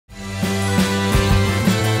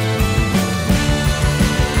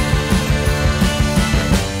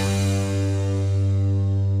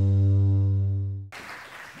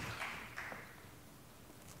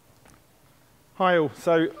Hi all.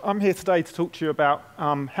 So I'm here today to talk to you about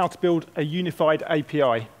how to build a unified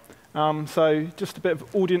API. So just a bit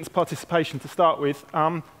of audience participation to start with.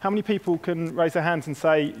 How many people can raise their hands and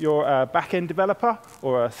say you're a back-end developer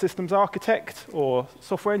or a systems architect or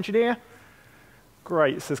software engineer?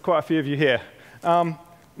 Great, so there's quite a few of you here.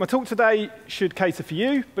 My talk today should cater for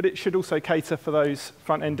you, but it should also cater for those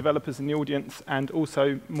front-end developers in the audience and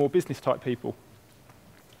also more business-type people.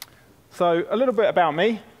 So a little bit about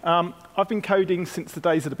me. I've been coding since the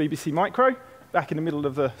days of the BBC Micro, back in the middle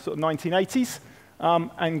of the sort of 1980s,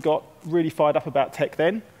 and got really fired up about tech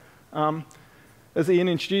then. As Ian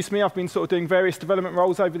introduced me, I've been sort of doing various development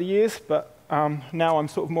roles over the years, but now I'm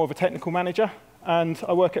sort of more of a technical manager, and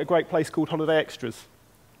I work at a great place called Holiday Extras.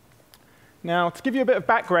 Now, to give you a bit of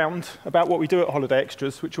background about what we do at Holiday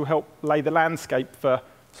Extras, which will help lay the landscape for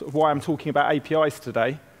sort of why I'm talking about APIs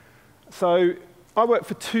today. So I work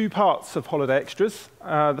for two parts of Holiday Extras.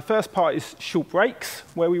 The first part is Short Breaks,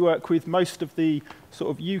 where we work with most of the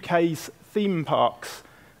sort of UK's theme parks.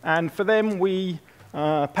 And for them, we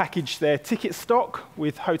package their ticket stock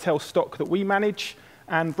with hotel stock that we manage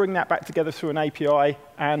and bring that back together through an API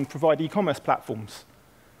and provide e-commerce platforms.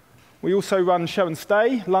 We also run Show and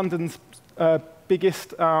Stay, London's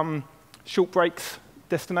biggest Short Breaks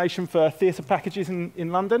destination for theatre packages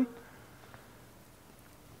in London.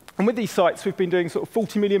 And with these sites, we've been doing sort of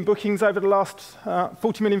 40 million bookings over the last,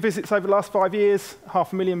 40 million visits over the last 5 years,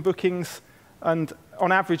 500,000 bookings, and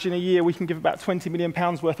on average in a year, we can give about £20 million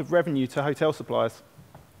worth of revenue to hotel suppliers.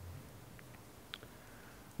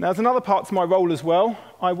 Now, there's another part to my role as well.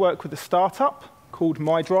 I work with a startup called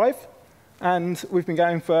MyDrive, and we've been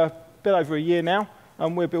going for a bit over a year now,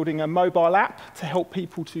 and we're building a mobile app to help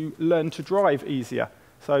people to learn to drive easier,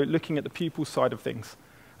 so looking at the pupil side of things.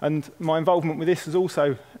 And my involvement with this has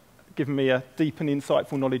also given me a deep and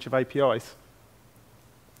insightful knowledge of APIs.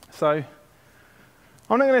 So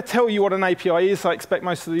I'm not going to tell you what an API is. I expect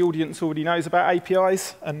most of the audience already knows about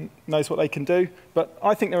APIs and knows what they can do, but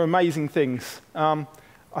I think they're amazing things. I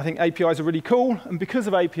think APIs are really cool, and because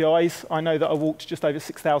of APIs, I know that I walked just over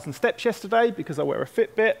 6,000 steps yesterday because I wear a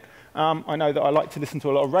Fitbit. I know that I like to listen to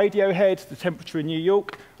a lot of Radiohead, the temperature in New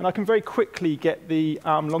York, and I can very quickly get the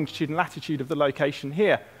longitude and latitude of the location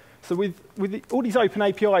here. So with all these open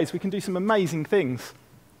APIs, we can do some amazing things.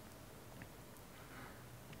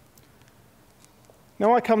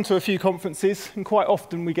 Now, I come to a few conferences, and quite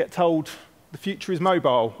often we get told the future is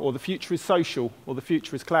mobile, or the future is social, or the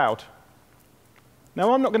future is cloud.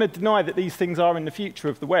 Now, I'm not going to deny that these things are in the future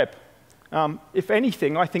of the web. If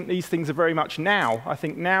anything, I think these things are very much now. I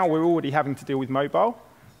think now we're already having to deal with mobile,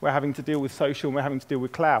 we're having to deal with social, and we're having to deal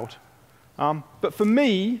with cloud. But for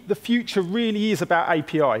me, the future really is about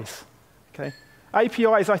APIs. Okay?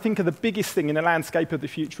 APIs, I think, are the biggest thing in the landscape of the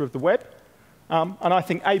future of the web. And I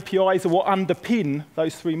think APIs are what underpin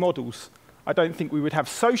those three models. I don't think we would have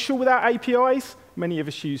social without APIs. Many of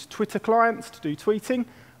us use Twitter clients to do tweeting,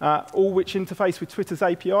 all which interface with Twitter's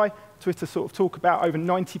API. Twitter sort of talk about over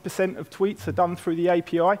 90% of tweets are done through the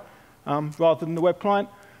API rather than the web client.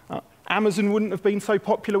 Amazon wouldn't have been so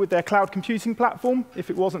popular with their cloud computing platform if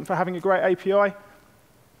it wasn't for having a great API.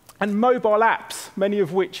 And mobile apps, many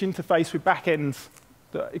of which interface with backends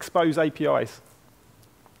that expose APIs.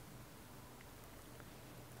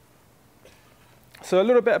 So a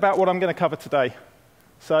little bit about what I'm going to cover today.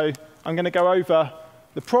 So I'm going to go over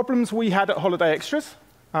the problems we had at Holiday Extras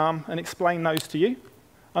and explain those to you.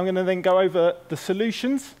 I'm going to then go over the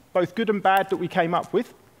solutions, both good and bad, that we came up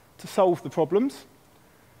with to solve the problems.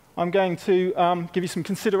 I'm going to give you some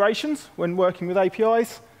considerations when working with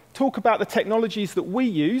APIs, talk about the technologies that we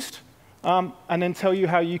used, and then tell you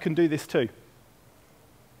how you can do this too.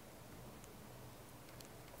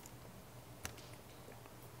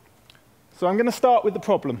 So I'm going to start with the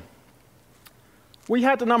problem. We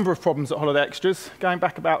had a number of problems at Holiday Extras, going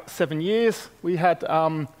back about 7 years. We had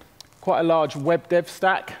quite a large web dev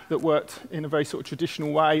stack that worked in a very sort of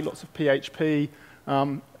traditional way, lots of PHP,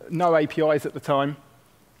 no APIs at the time.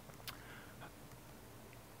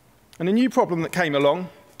 And a new problem that came along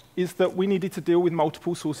is that we needed to deal with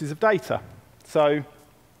multiple sources of data. So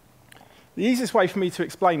the easiest way for me to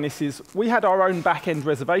explain this is we had our own back-end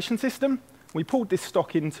reservation system. We pulled this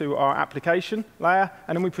stock into our application layer,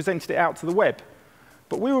 and then we presented it out to the web.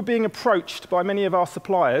 But we were being approached by many of our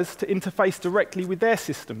suppliers to interface directly with their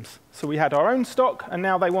systems. So we had our own stock, and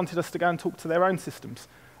now they wanted us to go and talk to their own systems.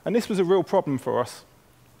 And this was a real problem for us.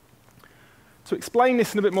 To explain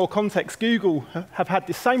this in a bit more context, Google have had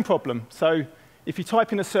this same problem. So if you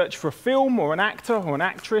type in a search for a film or an actor or an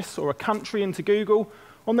actress or a country into Google,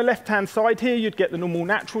 on the left-hand side here, you'd get the normal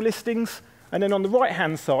natural listings. And then on the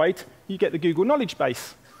right-hand side, you get the Google knowledge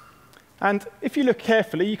base. And if you look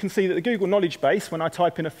carefully, you can see that the Google Knowledge Base, when I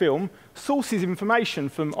type in a film, sources information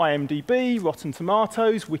from IMDb, Rotten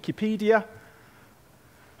Tomatoes, Wikipedia.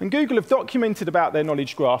 And Google have documented about their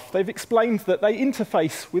knowledge graph. They've explained that they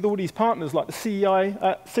interface with all these partners like the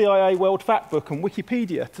CIA World Factbook and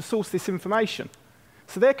Wikipedia to source this information.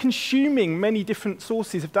 So they're consuming many different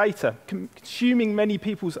sources of data, consuming many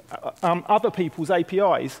people's, other people's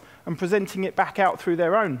APIs and presenting it back out through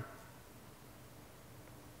their own.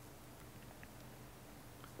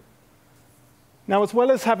 Now, as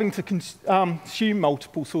well as having to consume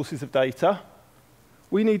multiple sources of data,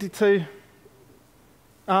 we needed to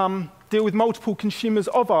deal with multiple consumers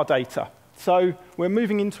of our data. So we're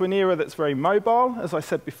moving into an era that's very mobile, as I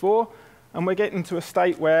said before, and we're getting to a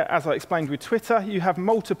state where, as I explained with Twitter, you have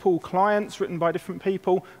multiple clients written by different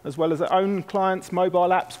people, as well as their own clients, mobile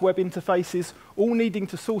apps, web interfaces, all needing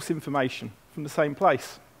to source information from the same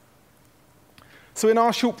place. So in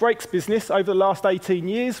our short breaks business, over the last 18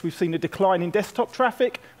 years, we've seen a decline in desktop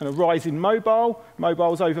traffic and a rise in mobile.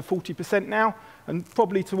 Mobile's over 40% now, and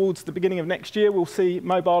probably towards the beginning of next year, we'll see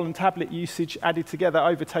mobile and tablet usage added together,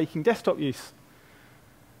 overtaking desktop use.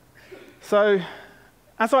 So,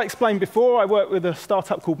 as I explained before, I work with a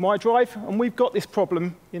startup called MyDrive, and we've got this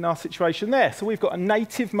problem in our situation there. So we've got a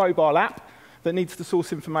native mobile app that needs to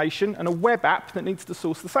source information and a web app that needs to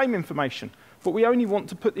source the same information. But we only want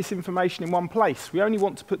to put this information in one place. We only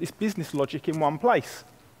want to put this business logic in one place.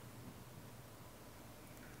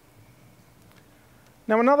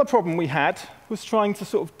 Now, another problem we had was trying to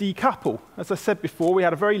sort of decouple. As I said before, we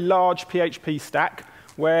had a very large PHP stack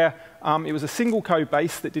where it was a single code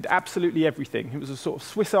base that did absolutely everything. It was a sort of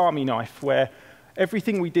Swiss Army knife where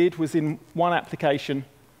everything we did was in one application,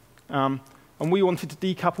 and we wanted to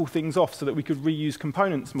decouple things off so that we could reuse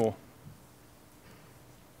components more.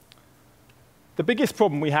 The biggest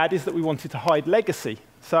problem we had is that we wanted to hide legacy.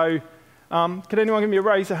 So can anyone give me a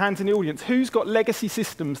raise of hands in the audience? Who's got legacy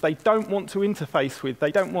systems they don't want to interface with?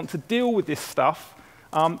 They don't want to deal with this stuff.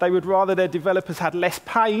 They would rather their developers had less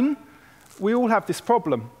pain. We all have this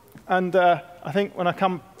problem. And I think when I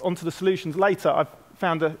come onto the solutions later, I've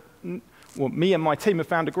found me and my team have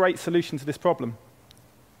found a great solution to this problem.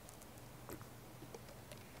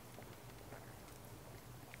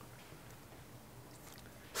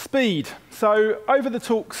 Speed. So over the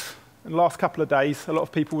talks in the last couple of days, a lot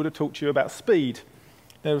of people would have talked to you about speed.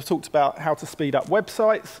 They would have talked about how to speed up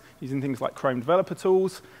websites using things like Chrome Developer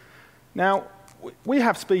Tools. Now, we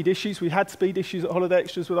have speed issues. We had speed issues at Holiday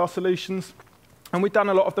Extras with our solutions. And we've done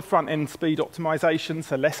a lot of the front-end speed optimization,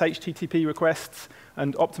 so less HTTP requests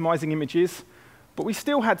and optimizing images. But we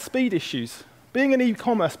still had speed issues. Being an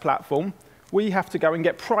e-commerce platform, we have to go and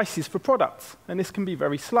get prices for products, and this can be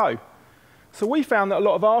very slow. So we found that a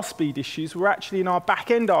lot of our speed issues were actually in our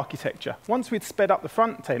back-end architecture. Once we'd sped up the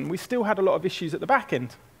front end, we still had a lot of issues at the back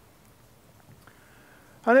end.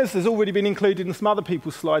 And as has already been included in some other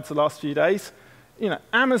people's slides the last few days,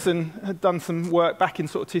 Amazon had done some work back in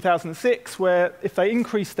sort of 2006 where if they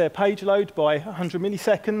increased their page load by 100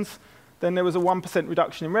 milliseconds, then there was a 1%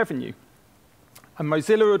 reduction in revenue. And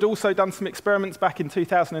Mozilla had also done some experiments back in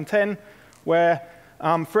 2010 where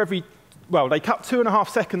they cut 2.5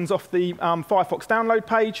 seconds off the Firefox download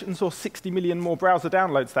page and saw 60 million more browser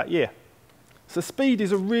downloads that year. So speed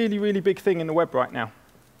is a really, really big thing in the web right now.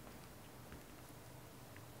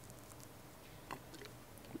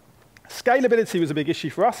 Scalability was a big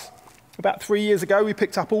issue for us. About 3 years ago, we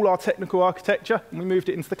picked up all our technical architecture and we moved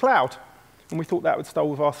it into the cloud. And we thought that would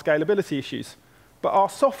solve our scalability issues. But our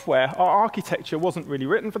software, our architecture wasn't really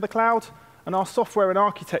written for the cloud, and our software and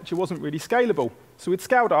architecture wasn't really scalable. So we'd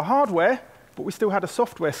scaled our hardware, but we still had a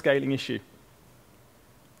software scaling issue.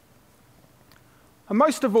 And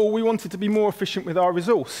most of all, we wanted to be more efficient with our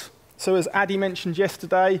resource. So as Addy mentioned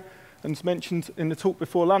yesterday, and mentioned in the talk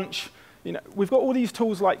before lunch, we've got all these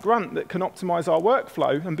tools like Grunt that can optimize our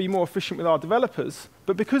workflow and be more efficient with our developers.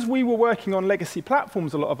 But because we were working on legacy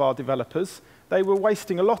platforms, a lot of our developers, they were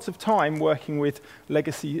wasting a lot of time working with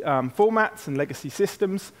legacy formats and legacy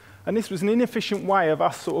systems. And this was an inefficient way of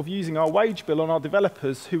us sort of using our wage bill on our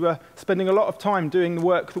developers who were spending a lot of time doing the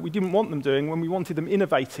work that we didn't want them doing when we wanted them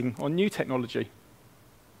innovating on new technology.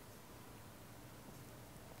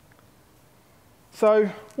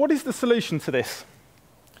 So what is the solution to this?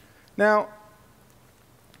 Now,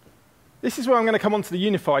 this is where I'm going to come on to the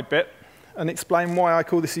unified bit and explain why I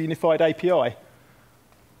call this a unified API.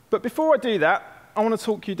 But before I do that, I want to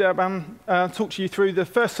talk to you through the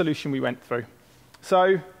first solution we went through.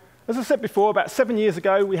 So, as I said before, about 7 years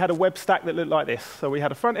ago, we had a web stack that looked like this. So we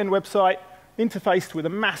had a front-end website interfaced with a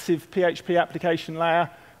massive PHP application layer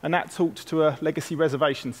and that talked to a legacy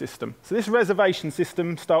reservation system. So this reservation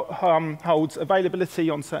system holds availability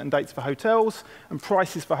on certain dates for hotels and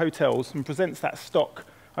prices for hotels and presents that stock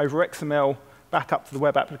over XML back up to the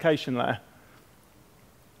web application layer.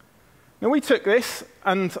 Now we took this,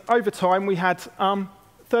 and over time we had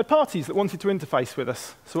third parties that wanted to interface with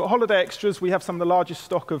us. So at Holiday Extras, we have some of the largest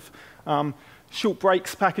stock of short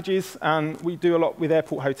breaks packages, and we do a lot with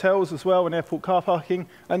airport hotels as well and airport car parking.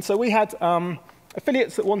 And so we had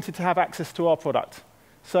affiliates that wanted to have access to our product.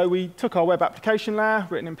 So we took our web application layer,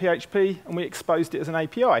 written in PHP, and we exposed it as an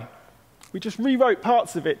API. We just rewrote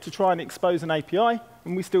parts of it to try and expose an API,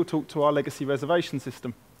 and we still talk to our legacy reservation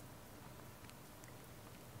system.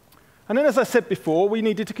 And then, as I said before, we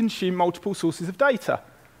needed to consume multiple sources of data.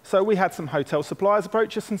 So we had some hotel suppliers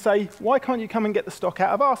approach us and say, why can't you come and get the stock out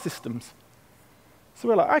of our systems? So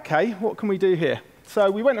we're like, OK, what can we do here?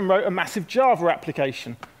 So we went and wrote a massive Java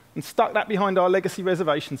application and stuck that behind our legacy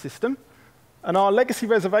reservation system. And our legacy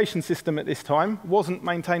reservation system at this time wasn't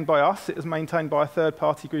maintained by us. It was maintained by a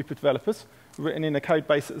third-party group of developers, written in a code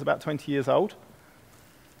base that was about 20 years old.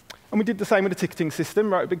 And we did the same with the ticketing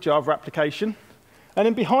system, wrote a big Java application. And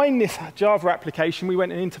then behind this Java application, we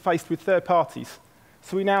went and interfaced with third parties.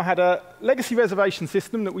 So we now had a legacy reservation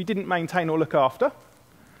system that we didn't maintain or look after.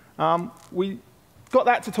 We got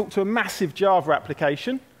that to talk to a massive Java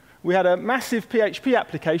application. We had a massive PHP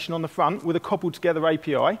application on the front with a cobbled together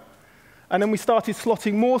API. And then we started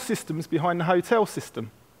slotting more systems behind the hotel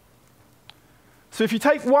system. So if you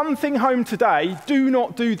take one thing home today, do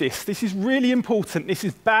not do this. This is really important. This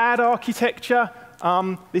is bad architecture.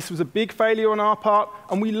 This was a big failure on our part,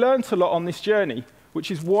 and we learned a lot on this journey,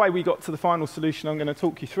 which is why we got to the final solution I'm going to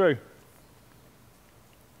talk you through.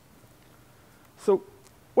 So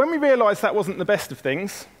when we realized that wasn't the best of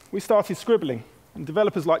things, we started scribbling. And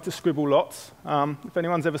developers like to scribble lots. If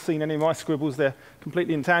anyone's ever seen any of my scribbles, they're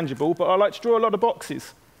completely intangible, but I like to draw a lot of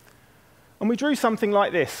boxes. And we drew something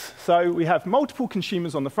like this. So we have multiple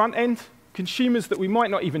consumers on the front end, consumers that we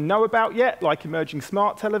might not even know about yet, like emerging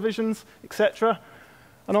smart televisions, etc.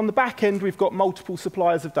 And on the back end, we've got multiple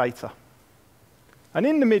suppliers of data. And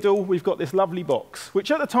in the middle, we've got this lovely box,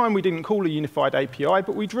 which at the time we didn't call a unified API,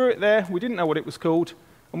 but we drew it there, we didn't know what it was called,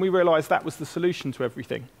 and we realized that was the solution to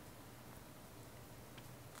everything.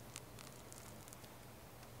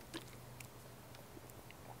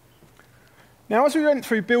 Now, as we went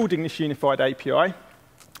through building this unified API,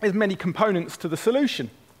 there's many components to the solution.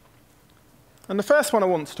 And the first one I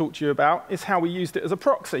want to talk to you about is how we used it as a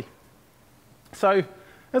proxy. So,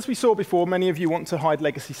 as we saw before, many of you want to hide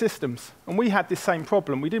legacy systems. And we had this same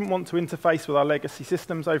problem. We didn't want to interface with our legacy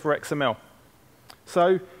systems over XML.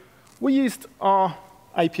 So we used our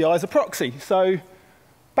API as a proxy. So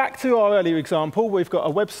back to our earlier example, we've got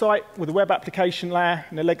a website with a web application layer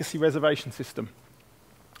and a legacy reservation system.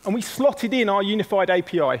 And we slotted in our unified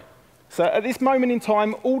API. So at this moment in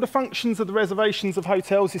time, all the functions of the reservations of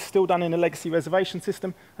hotels is still done in a legacy reservation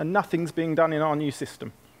system, and nothing's being done in our new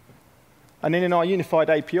system. And then in our unified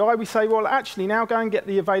API, we say, well, actually, now go and get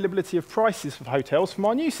the availability of prices for hotels from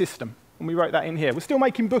our new system. And we wrote that in here. We're still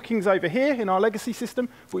making bookings over here in our legacy system,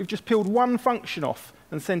 but we've just peeled one function off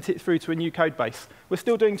and sent it through to a new code base. We're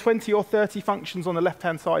still doing 20 or 30 functions on the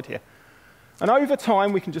left-hand side here. And over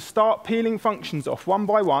time, we can just start peeling functions off one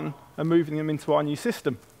by one and moving them into our new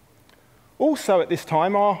system. Also, at this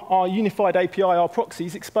time, our unified API, our proxy,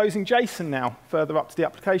 is exposing JSON now further up to the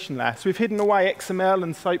application layer. So we've hidden away XML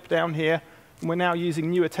and SOAP down here, and we're now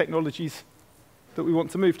using newer technologies that we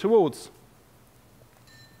want to move towards.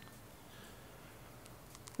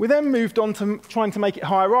 We then moved on to trying to make it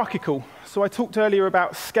hierarchical. So I talked earlier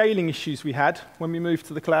about scaling issues we had when we moved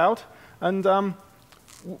to the cloud, and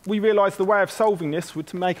we realized the way of solving this would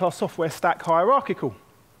to make our software stack hierarchical.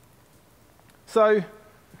 So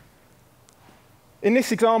in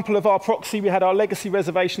this example of our proxy, we had our legacy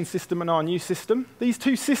reservation system and our new system. These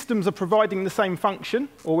two systems are providing the same function,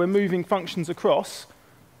 or we're moving functions across,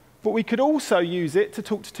 but we could also use it to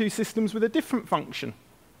talk to two systems with a different function.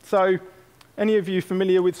 So any of you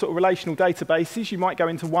familiar with sort of relational databases, you might go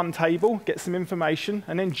into one table, get some information,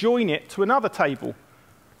 and then join it to another table.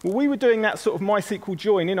 Well, we were doing that sort of MySQL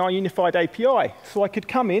join in our unified API. So I could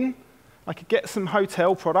come in, I could get some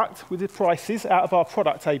hotel product with the prices out of our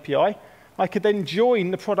product API. I could then join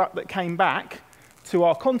the product that came back to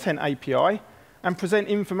our content API and present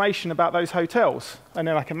information about those hotels. And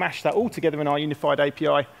then I can mash that all together in our unified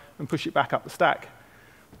API and push it back up the stack.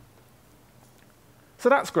 So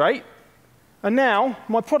that's great. And now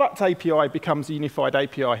my product API becomes a unified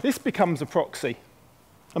API. This becomes a proxy.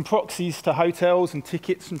 And proxies to hotels and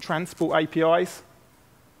tickets and transport APIs.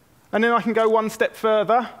 And then I can go one step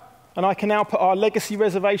further and I can now put our legacy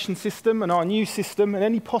reservation system and our new system and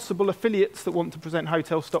any possible affiliates that want to present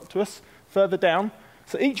hotel stock to us further down.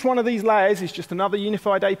 So each one of these layers is just another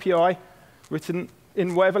unified API written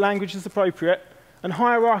in whatever language is appropriate, and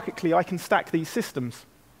hierarchically I can stack these systems.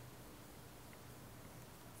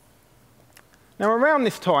 Now around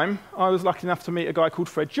this time, I was lucky enough to meet a guy called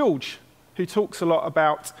Fred George, who talks a lot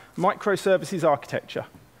about microservices architecture.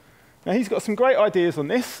 Now he's got some great ideas on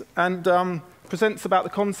this, and presents about the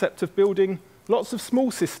concept of building lots of small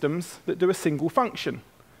systems that do a single function.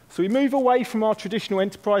 So we move away from our traditional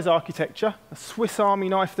enterprise architecture, a Swiss Army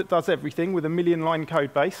knife that does everything with a million-line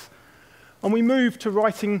code base, and we move to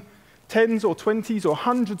writing tens or 20s or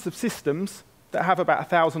hundreds of systems that have about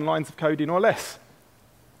 1,000 lines of code in or less.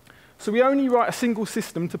 So we only write a single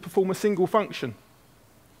system to perform a single function.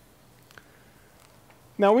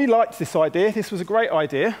 Now we liked this idea, this was a great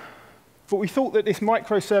idea, but we thought that this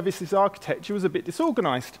microservices architecture was a bit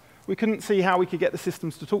disorganized. We couldn't see how we could get the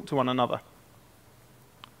systems to talk to one another.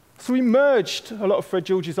 So we merged a lot of Fred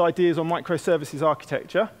George's ideas on microservices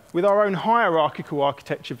architecture with our own hierarchical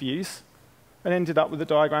architecture views, and ended up with a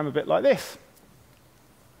diagram a bit like this.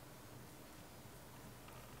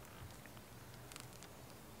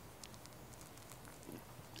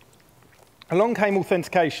 Along came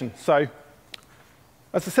authentication. So,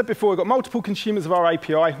 as I said before, we've got multiple consumers of our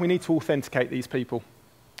API. We need to authenticate these people.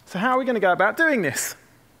 So how are we going to go about doing this?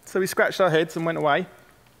 So we scratched our heads and went away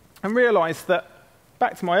and realized that,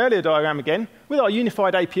 back to my earlier diagram again, with our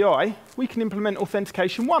unified API, we can implement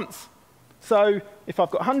authentication once. So if I've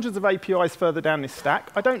got hundreds of APIs further down this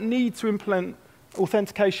stack, I don't need to implement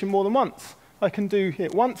authentication more than once. I can do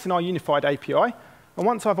it once in our unified API, and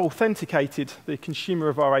once I've authenticated the consumer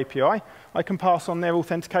of our API, I can pass on their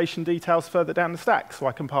authentication details further down the stack. So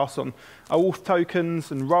I can pass on auth tokens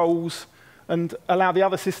and roles, and allow the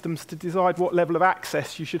other systems to decide what level of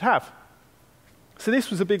access you should have. So this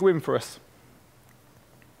was a big win for us.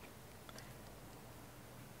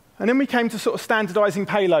 And then we came to sort of standardizing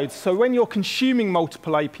payloads. So when you're consuming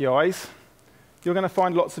multiple APIs, you're going to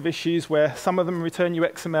find lots of issues where some of them return you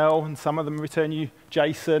XML, and some of them return you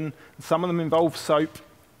JSON, and some of them involve SOAP.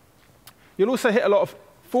 You'll also hit a lot of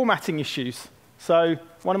formatting issues. So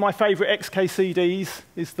one of my favorite XKCDs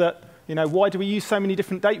is that, why do we use so many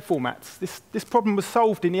different date formats? This problem was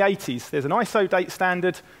solved in the 80s. There's an ISO date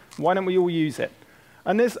standard. Why don't we all use it?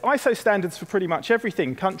 And there's ISO standards for pretty much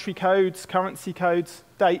everything: country codes, currency codes,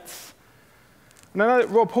 dates. And I know that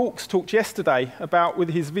Rob Hawkes talked yesterday about, with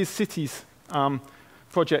his Viz Cities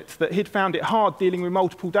project, that he'd found it hard dealing with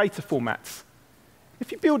multiple data formats.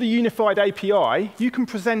 If you build a unified API, you can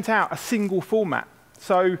present out a single format.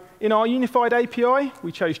 So in our unified API,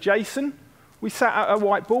 we chose JSON. We sat at a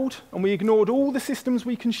whiteboard, and we ignored all the systems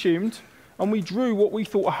we consumed, and we drew what we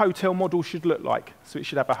thought a hotel model should look like. So it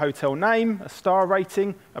should have a hotel name, a star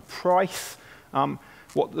rating, a price,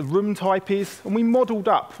 what the room type is, and we modeled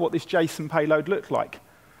up what this JSON payload looked like.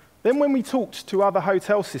 Then when we talked to other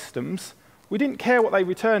hotel systems, we didn't care what they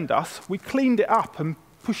returned us. We cleaned it up and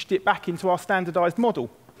pushed it back into our standardized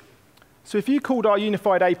model. So if you called our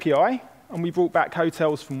unified API, and we brought back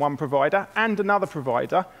hotels from one provider and another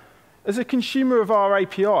provider, as a consumer of our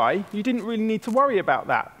API, you didn't really need to worry about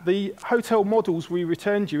that. The hotel models we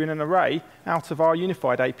returned you in an array out of our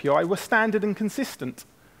unified API were standard and consistent,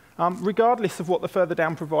 regardless of what the further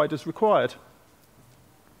down providers required.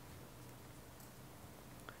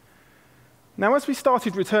 Now, as we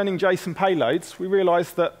started returning JSON payloads, we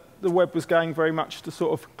realized that the web was going very much to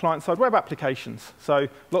sort of client-side web applications. So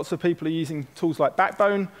lots of people are using tools like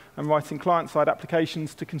Backbone and writing client-side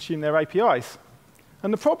applications to consume their APIs.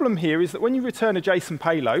 And the problem here is that when you return a JSON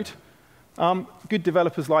payload, good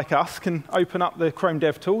developers like us can open up the Chrome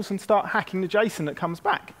DevTools and start hacking the JSON that comes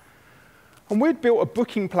back. And we'd built a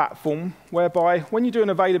booking platform whereby when you do an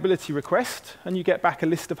availability request and you get back a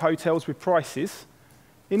list of hotels with prices,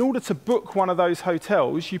 in order to book one of those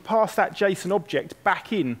hotels, you pass that JSON object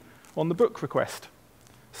back in on the book request.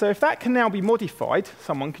 So if that can now be modified,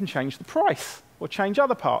 someone can change the price or change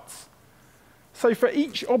other parts. So for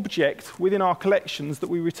each object within our collections that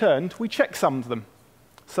we returned, we checksummed them.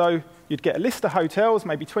 So you'd get a list of hotels,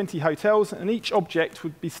 maybe 20 hotels, and each object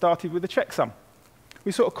would be started with a checksum.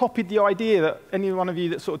 We sort of copied the idea that any one of you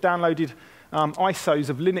that sort of downloaded ISOs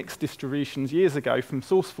of Linux distributions years ago from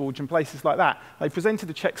SourceForge and places like that. They presented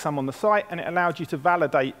a checksum on the site, and it allowed you to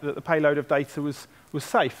validate that the payload of data was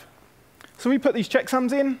safe. So we put these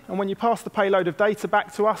checksums in, and when you pass the payload of data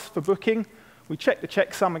back to us for booking, we check the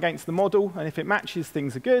checksum against the model, and if it matches,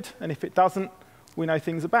 things are good, and if it doesn't, we know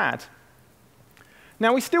things are bad.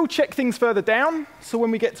 Now, we still check things further down. So when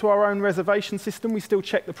we get to our own reservation system, we still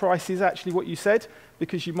check the price is actually what you said,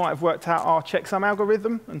 because you might have worked out our checksum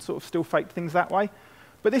algorithm and sort of still faked things that way.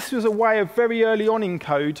 But this was a way of very early on in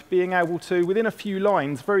code being able to, within a few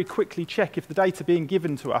lines, very quickly check if the data being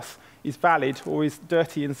given to us is valid or is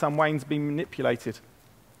dirty in some way and is being manipulated.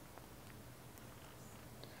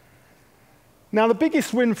 Now, the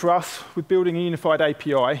biggest win for us with building a unified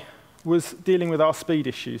API was dealing with our speed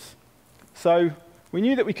issues. So we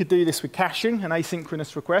knew that we could do this with caching and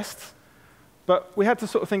asynchronous requests, but we had to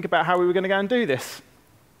sort of think about how we were going to go and do this.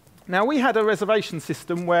 Now, we had a reservation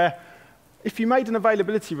system where if you made an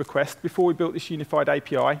availability request before we built this unified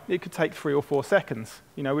API, it could take 3 or 4 seconds.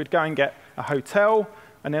 You know, we'd go and get a hotel,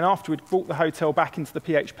 and then after we'd brought the hotel back into the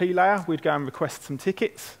PHP layer, we'd go and request some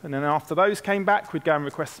tickets, and then after those came back, we'd go and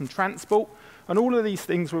request some transport, and all of these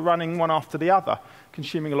things were running one after the other,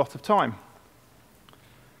 consuming a lot of time.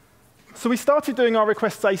 So we started doing our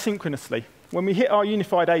requests asynchronously. When we hit our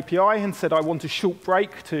unified API and said, I want a short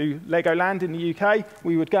break to Legoland in the UK,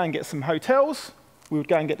 we would go and get some hotels, we would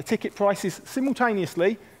go and get the ticket prices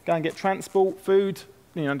simultaneously, go and get transport, food,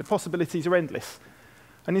 you know, the possibilities are endless.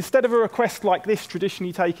 And instead of a request like this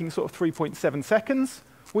traditionally taking sort of 3.7 seconds,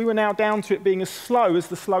 we were now down to it being as slow as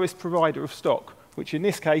the slowest provider of stock, which in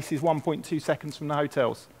this case is 1.2 seconds from the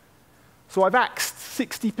hotels. So I've axed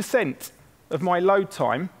 60% of my load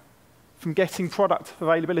time from getting product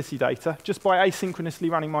availability data just by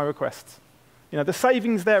asynchronously running my requests. You know, the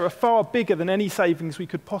savings there are far bigger than any savings we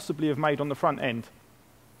could possibly have made on the front end.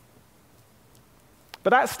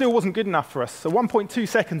 But that still wasn't good enough for us. So 1.2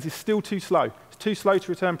 seconds is still too slow. It's too slow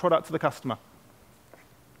to return product to the customer.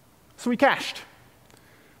 So we cached.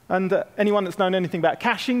 And anyone that's known anything about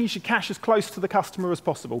caching, you should cache as close to the customer as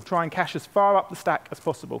possible. Try and cache as far up the stack as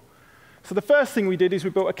possible. So the first thing we did is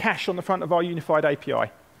we built a cache on the front of our unified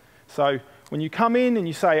API. So when you come in and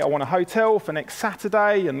you say, I want a hotel for next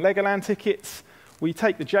Saturday and Legoland tickets, we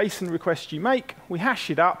take the JSON request you make, we hash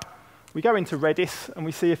it up, we go into Redis, and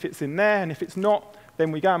we see if it's in there, and if it's not, then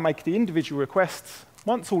we go and make the individual requests.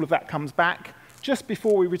 Once all of that comes back, just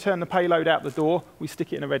before we return the payload out the door, we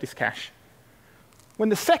stick it in a Redis cache. When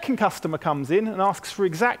the second customer comes in and asks for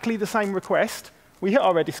exactly the same request, we hit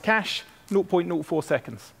our Redis cache, 0.04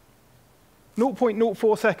 seconds.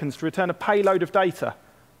 0.04 seconds to return a payload of data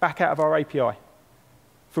back out of our API,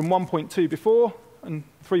 from 1.2 before and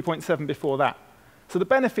 3.7 before that. So the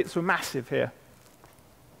benefits were massive here.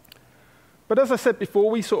 But as I said before,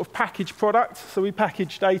 we sort of package product, so we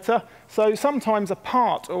package data. So sometimes a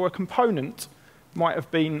part or a component might have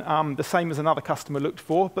been the same as another customer looked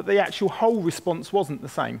for, but the actual whole response wasn't the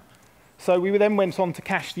same. So we then went on to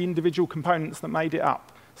cache the individual components that made it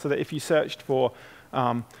up, so that if you searched for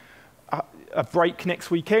a break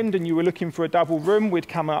next weekend and you were looking for a double room, we'd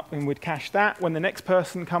come up and we'd cache that. When the next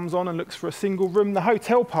person comes on and looks for a single room, the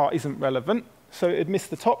hotel part isn't relevant, so it'd miss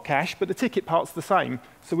the top cache, but the ticket part's the same.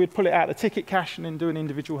 So we'd pull it out of the ticket cache and then do an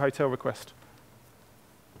individual hotel request.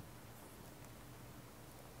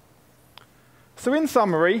 So in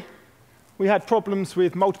summary, we had problems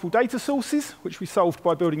with multiple data sources, which we solved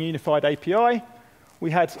by building a unified API.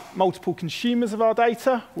 We had multiple consumers of our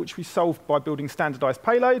data, which we solved by building standardized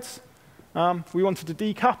payloads. We wanted to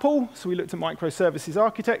decouple, so we looked at microservices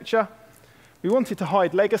architecture. We wanted to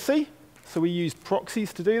hide legacy, so we used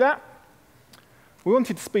proxies to do that. We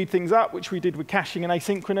wanted to speed things up, which we did with caching and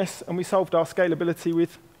asynchronous, and we solved our scalability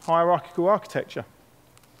with hierarchical architecture.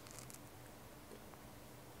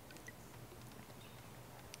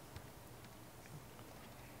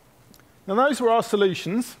 Now, those were our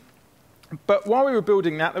solutions, but while we were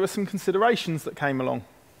building that, there were some considerations that came along.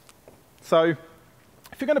 So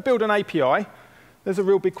if you're going to build an API, there's a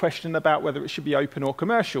real big question about whether it should be open or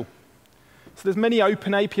commercial. So there's many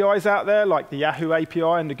open APIs out there, like the Yahoo API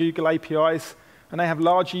and the Google APIs, and they have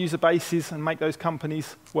large user bases and make those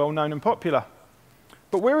companies well-known and popular.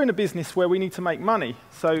 But we're in a business where we need to make money,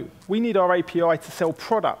 so we need our API to sell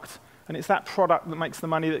product, and it's that product that makes the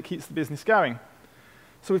money that keeps the business going.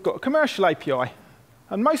 So we've got a commercial API,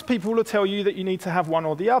 and most people will tell you that you need to have one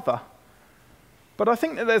or the other. But I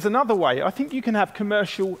think that there's another way. I think you can have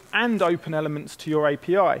commercial and open elements to your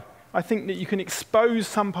API. I think that you can expose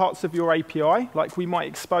some parts of your API, like we might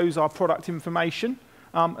expose our product information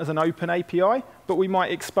as an open API, but we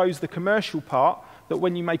might expose the commercial part that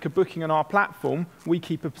when you make a booking on our platform, we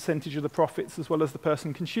keep a percentage of the profits as well as the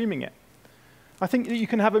person consuming it. I think that you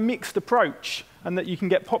can have a mixed approach and that you can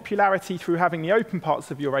get popularity through having the open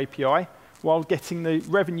parts of your API while getting the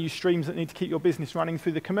revenue streams that need to keep your business running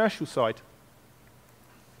through the commercial side.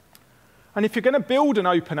 And if you're going to build an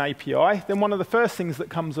open API, then one of the first things that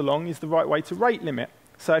comes along is the right way to rate limit.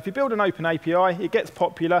 So if you build an open API, it gets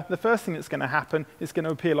popular. The first thing that's going to happen is going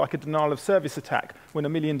to appear like a denial of service attack when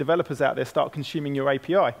 1 million developers out there start consuming your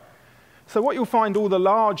API. So what you'll find all the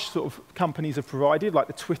large sort of companies have provided, like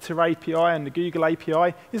the Twitter API and the Google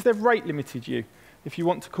API, is they've rate limited you. If you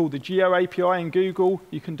want to call the Geo API in Google,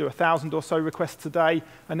 you can do 1,000 or so requests a day,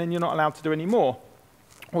 and then you're not allowed to do any more.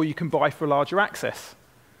 Or you can buy for a larger access.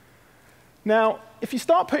 Now, if you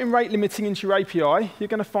start putting rate limiting into your API, you're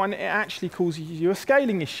going to find that it actually causes you a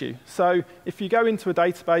scaling issue. So if you go into a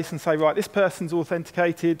database and say, right, this person's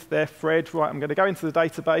authenticated, they're Fred, right, I'm going to go into the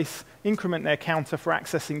database, increment their counter for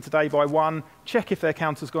accessing today by 1, check if their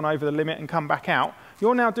counter's gone over the limit and come back out,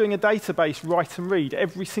 you're now doing a database write and read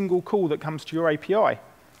every single call that comes to your API.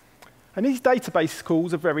 And these database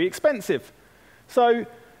calls are very expensive. So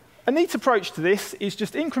a neat approach to this is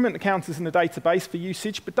just increment the counters in the database for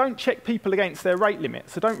usage, but don't check people against their rate limit.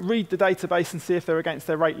 So don't read the database and see if they're against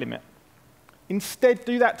their rate limit. Instead,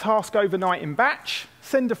 do that task overnight in batch,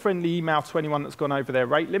 send a friendly email to anyone that's gone over their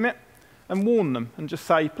rate limit, and warn them, and just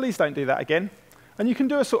say, please don't do that again. And you can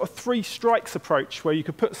do a sort of 3 strikes approach, where you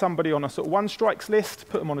could put somebody on a sort of 1 strikes list,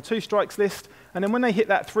 put them on a 2 strikes list, and then when they hit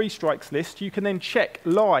that 3 strikes list, you can then check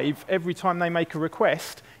live every time they make a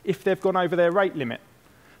request if they've gone over their rate limit.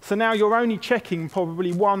 So now you're only checking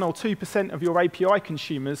probably 1 or 2% of your API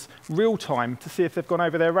consumers real time to see if they've gone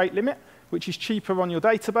over their rate limit, which is cheaper on your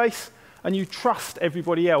database, and you trust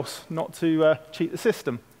everybody else not to cheat the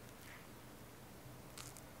system.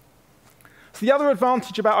 So the other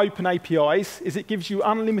advantage about open APIs is it gives you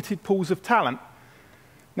unlimited pools of talent.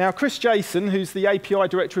 Now, Chris Jason, who's the API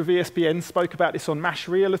director of ESPN, spoke about this on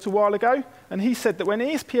Mashery a little while ago, and he said that when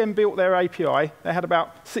ESPN built their API, they had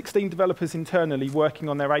about 16 developers internally working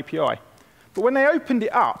on their API. But when they opened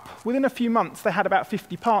it up, within a few months, they had about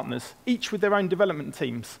 50 partners, each with their own development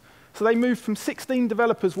teams. So they moved from 16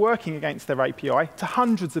 developers working against their API to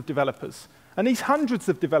hundreds of developers. And these hundreds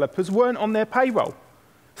of developers weren't on their payroll.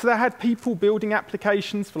 So they had people building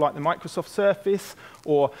applications for like the Microsoft Surface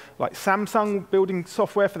or like Samsung building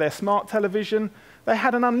software for their smart television. They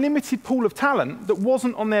had an unlimited pool of talent that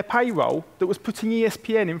wasn't on their payroll that was putting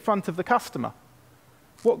ESPN in front of the customer.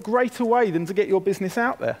 What greater way than to get your business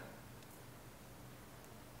out there?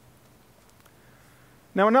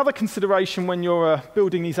 Now, another consideration when you're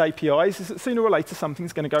building these APIs is that sooner or later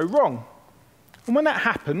something's going to go wrong. And when that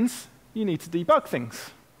happens, you need to debug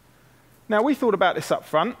things. Now, we thought about this up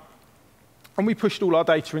front, and we pushed all our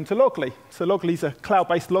data into Loggly. So Loggly is a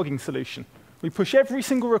cloud-based logging solution. We push every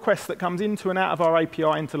single request that comes into and out of our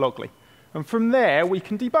API into Loggly. And from there, we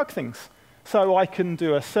can debug things. So I can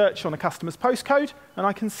do a search on a customer's postcode, and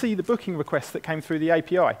I can see the booking requests that came through the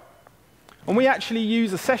API. And we actually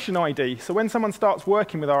use a session ID. So when someone starts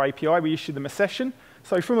working with our API, we issue them a session.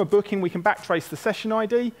 So from a booking, we can backtrace the session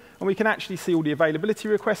ID, and we can actually see all the availability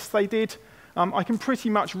requests they did. I can pretty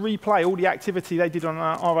much replay all the activity they did on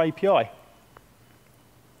our API.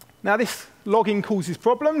 Now, this logging causes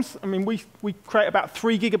problems. I mean, we create about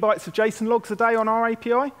 3 gigabytes of JSON logs a day on our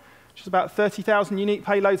API, which is about 30,000 unique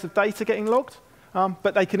payloads of data getting logged.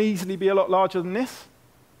 But they can easily be a lot larger than this.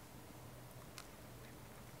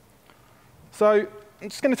 So I'm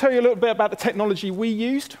just going to tell you a little bit about the technology we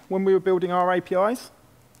used when we were building our APIs.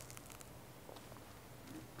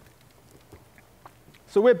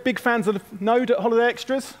 So we're big fans of Node at Holiday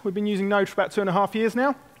Extras. We've been using Node for about 2.5 years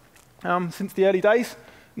now, since the early days.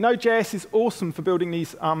 Node.js is awesome for building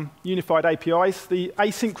these unified APIs. The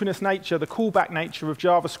asynchronous nature, the callback nature of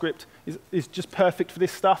JavaScript is just perfect for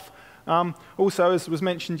this stuff. Also, as was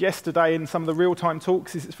mentioned yesterday in some of the real-time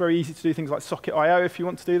talks, it's very easy to do things like Socket.io if you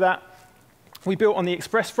want to do that. We built on the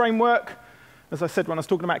Express framework. As I said when I was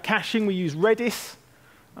talking about caching, we use Redis.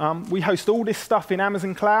 We host all this stuff in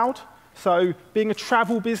Amazon Cloud. So being a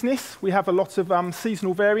travel business, we have a lot of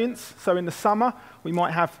seasonal variants. So in the summer, we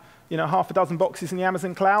might have half a dozen boxes in the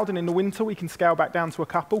Amazon cloud, and in the winter, we can scale back down to a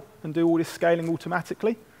couple and do all this scaling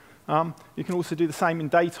automatically. You can also do the same in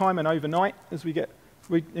daytime and overnight as we get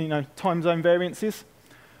time zone variances.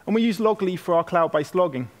 And we use Loggly for our cloud-based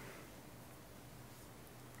logging.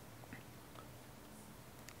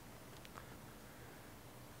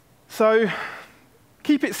 So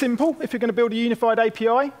keep it simple if you're going to build a unified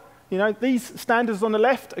API. These standards on the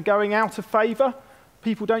left are going out of favor.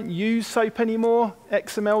 People don't use SOAP anymore.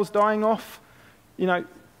 XML's dying off.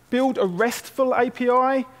 Build a RESTful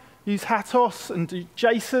API. Use Hatos and do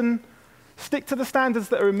JSON. Stick to the standards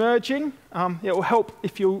that are emerging. It will help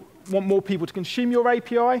if you want more people to consume your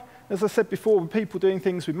API. As I said before, with people doing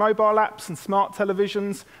things with mobile apps and smart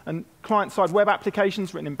televisions and client-side web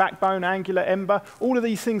applications written in Backbone, Angular, Ember, all of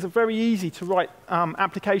these things are very easy to write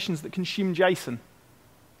applications that consume JSON.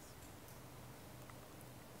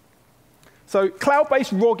 So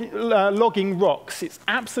cloud-based logging rocks. It's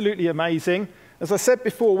absolutely amazing. As I said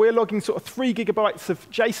before, we're logging sort of 3 gigabytes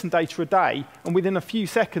of JSON data a day, and within a few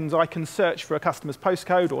seconds, I can search for a customer's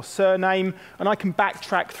postcode or surname, and I can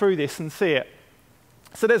backtrack through this and see it.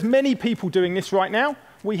 So there's many people doing this right now.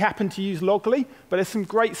 We happen to use Loggly, but there's some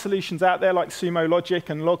great solutions out there like Sumo Logic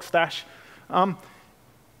and Logstash.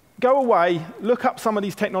 Go away, look up some of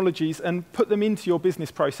these technologies, and put them into your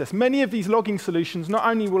business process. Many of these logging solutions not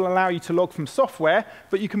only will allow you to log from software,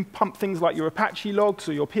 but you can pump things like your Apache logs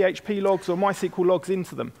or your PHP logs or MySQL logs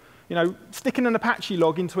into them. You know, sticking an Apache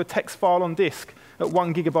log into a text file on disk at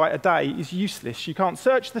 1 gigabyte a day is useless. You can't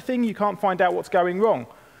search the thing, you can't find out what's going wrong.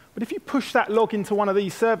 But if you push that log into one of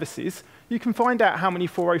these services, you can find out how many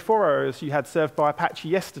 404 errors you had served by Apache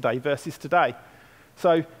yesterday versus today.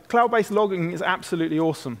 So cloud-based logging is absolutely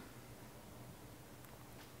awesome.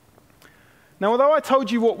 Now, although I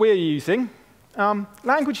told you what we're using,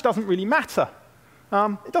 language doesn't really matter.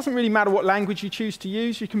 It doesn't really matter what language you choose to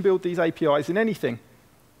use. You can build these APIs in anything.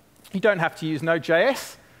 You don't have to use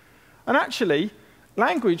Node.js. And actually,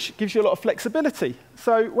 language gives you a lot of flexibility.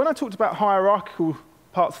 So when I talked about hierarchical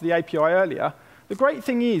parts of the API earlier, the great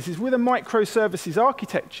thing is with a microservices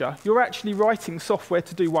architecture, you're actually writing software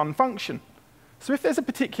to do one function. So if there's a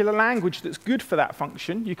particular language that's good for that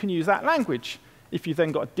function, you can use that language. If you've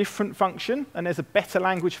then got a different function and there's a better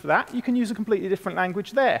language for that, you can use a completely different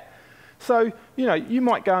language there. So, you know, you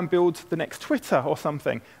might go and build the next Twitter or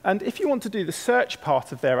something. And if you want to do the search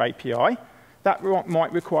part of their API, that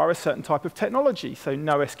might require a certain type of technology, so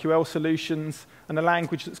NoSQL solutions and a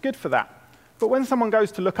language that's good for that. But when someone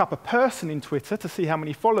goes to look up a person in Twitter to see how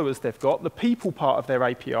many followers they've got, the people part of their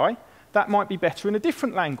API, that might be better in a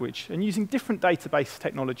different language and using different database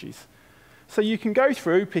technologies. So you can go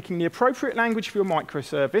through picking the appropriate language for your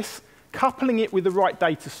microservice, coupling it with the right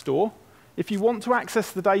data store. If you want to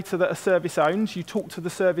access the data that a service owns, you talk to the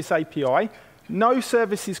service API. No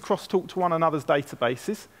services cross-talk to one another's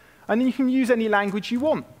databases. And then you can use any language you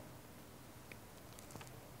want.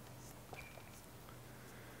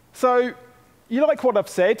 So you like what I've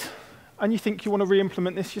said, and you think you want to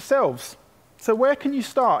re-implement this yourselves. So where can you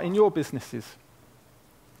start in your businesses?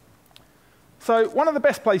 So one of the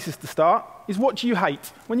best places to start is what do you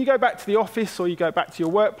hate? When you go back to the office or you go back to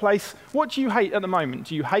your workplace, what do you hate at the moment?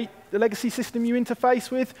 Do you hate the legacy system you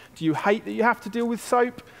interface with? Do you hate that you have to deal with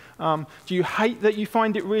SOAP? Do you hate that you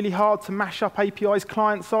find it really hard to mash up APIs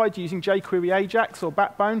client-side using jQuery Ajax or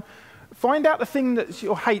Backbone? Find out the thing that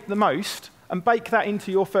you hate the most and bake that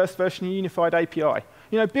into your first version of Unified API.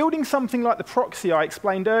 You know, building something like the proxy I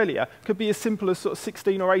explained earlier could be as simple as sort of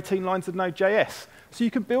 16 or 18 lines of Node.js. So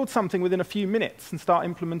you can build something within a few minutes and start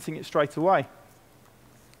implementing it straight away.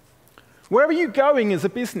 Where are you going as a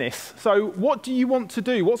business? So what do you want to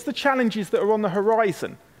do? What's the challenges that are on the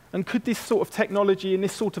horizon? And could this sort of technology and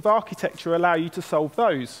this sort of architecture allow you to solve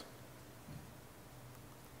those?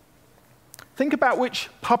 Think about which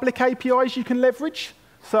public APIs you can leverage.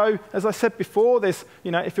 So as I said before, there's,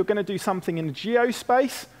 you know, if you're going to do something in the geo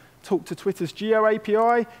space, talk to Twitter's Geo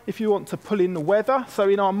API. If you want to pull in the weather, so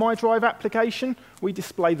in our MyDrive application, we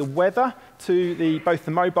display the weather to both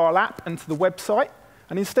the mobile app and to the website.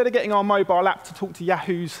 And instead of getting our mobile app to talk to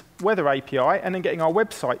Yahoo's weather API and then getting our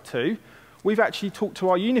website to, we've actually talked to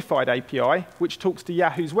our Unified API, which talks to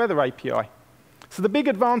Yahoo's weather API. So the big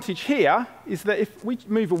advantage here is that if we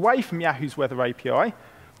move away from Yahoo's weather API,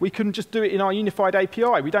 we can just do it in our Unified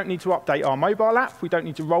API. We don't need to update our mobile app. We don't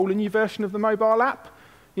need to roll a new version of the mobile app.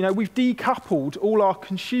 You know, we've decoupled all our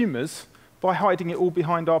consumers by hiding it all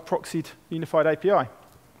behind our proxied Unified API.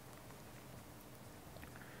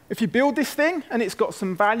 If you build this thing and it's got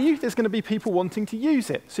some value, there's going to be people wanting to use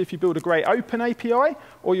it. So if you build a great open API,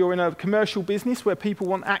 or you're in a commercial business where people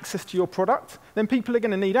want access to your product, then people are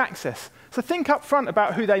going to need access. So think up front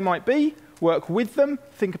about who they might be, work with them,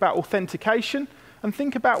 think about authentication, and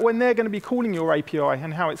think about when they're going to be calling your API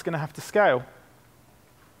and how it's going to have to scale.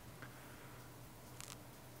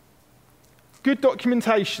 Good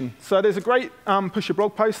documentation. So there's a great Pusher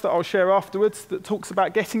blog post that I'll share afterwards that talks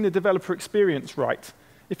about getting the developer experience right.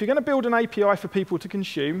 If you're going to build an API for people to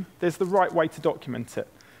consume, there's the right way to document it.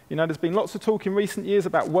 You know, there's been lots of talk in recent years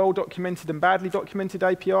about well-documented and badly documented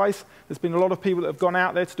APIs. There's been a lot of people that have gone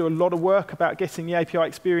out there to do a lot of work about getting the API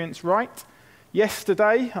experience right.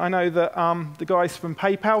 Yesterday, I know that the guys from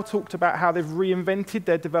PayPal talked about how they've reinvented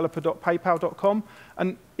their developer.paypal.com,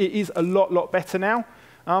 and it is a lot better now.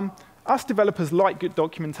 Us developers like good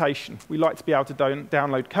documentation. We like to be able to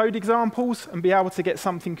download code examples and be able to get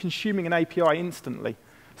something consuming an API instantly.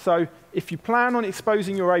 So if you plan on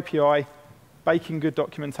exposing your API, bake in good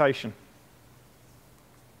documentation.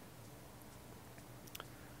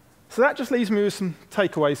 So that just leaves me with some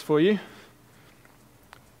takeaways for you.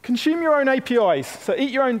 Consume your own APIs, so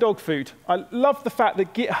eat your own dog food. I love the fact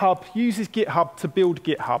that GitHub uses GitHub to build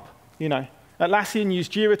GitHub. You know, Atlassian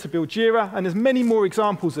used Jira to build Jira, and there's many more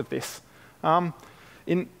examples of this.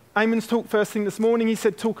 In Eamon's talk first thing this morning, he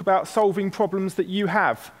said talk about solving problems that you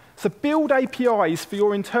have. So build APIs for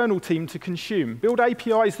your internal team to consume. Build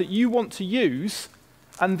APIs that you want to use,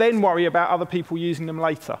 and then worry about other people using them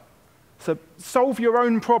later. So solve your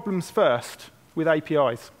own problems first with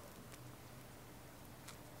APIs.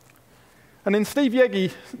 And then Steve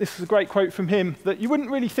Yegge, this is a great quote from him, that you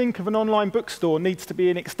wouldn't really think of an online bookstore needs to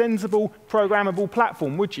be an extensible, programmable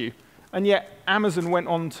platform, would you? And yet Amazon went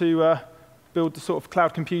on to build the sort of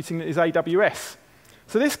cloud computing that is AWS.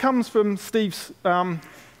 So this comes from Steve's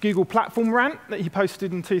Google platform rant that he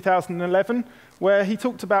posted in 2011, where he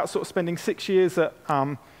talked about sort of spending 6 years at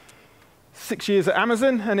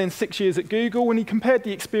Amazon and then 6 years at Google, and he compared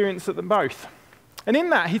the experience at them both. And in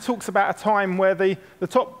that, he talks about a time where the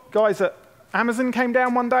top guys at Amazon came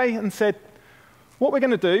down one day and said, what we're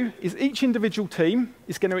going to do is each individual team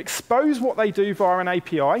is going to expose what they do via an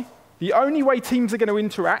API. The only way teams are going to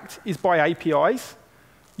interact is by APIs.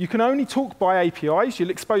 You can only talk by APIs. You'll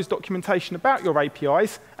expose documentation about your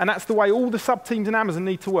APIs, and that's the way all the sub-teams in Amazon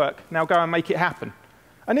need to work. Now go and make it happen.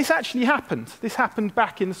 And this actually happened. This happened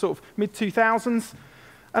back in the sort of mid-2000s,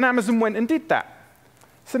 and Amazon went and did that.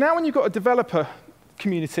 So now when you've got a developer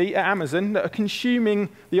community at Amazon that are consuming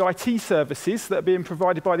the IT services that are being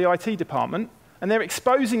provided by the IT department, and they're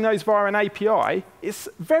exposing those via an API, it's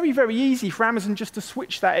very, very easy for Amazon just to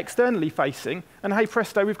switch that externally facing, and hey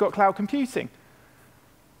presto, we've got cloud computing.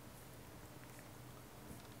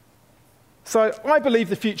 So I believe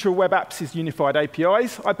the future of web apps is unified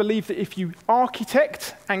APIs. I believe that if you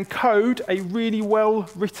architect and code a really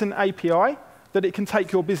well-written API, that it can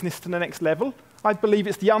take your business to the next level. I believe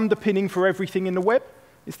it's the underpinning for everything in the web.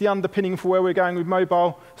 It's the underpinning for where we're going with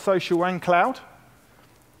mobile, social, and cloud.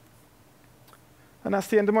 And that's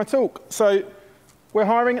the end of my talk. So we're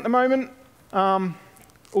hiring at the moment.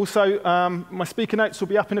 Also, my speaker notes will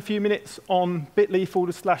be up in a few minutes on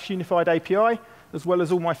bit.ly/unified API, as well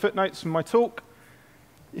as all my footnotes from my talk.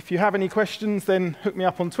 If you have any questions, then hook me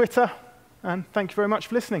up on Twitter. And thank you very much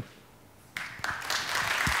for listening.